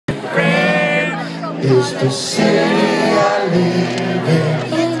is the city I live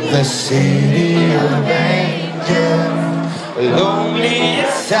in, the city of angels. Lonely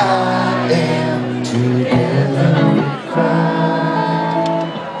as I am, together we cry.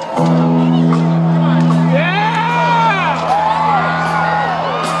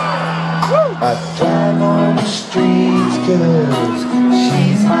 I drive on the streets 'cause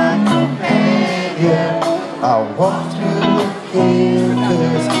she's my companion. I walk through the field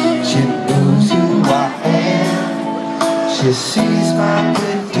 'cause she knows who I am. She sees my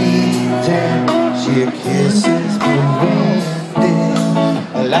good deeds and she kisses me windy.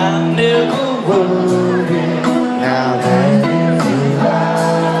 Well, I never worry now that it's alive.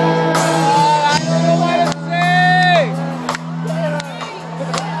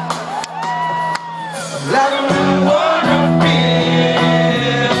 I don't know what I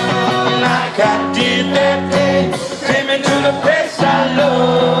feel like I did that day. Take me to the place I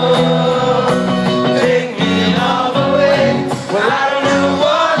love. Take me all the way. Well, I don't know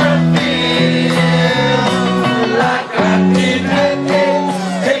what I feel like I did that day.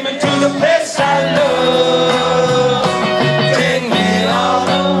 Take me to the place I love. Take me all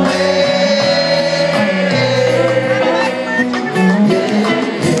the way.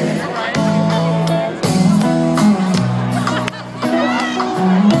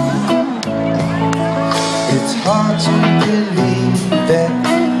 It's hard to believe that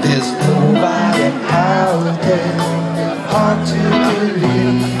there's nobody out there. Hard to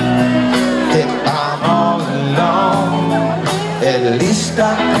believe that I'm all alone. At least I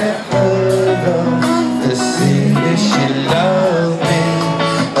never loved the city she loved me.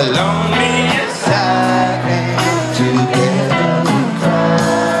 Alone.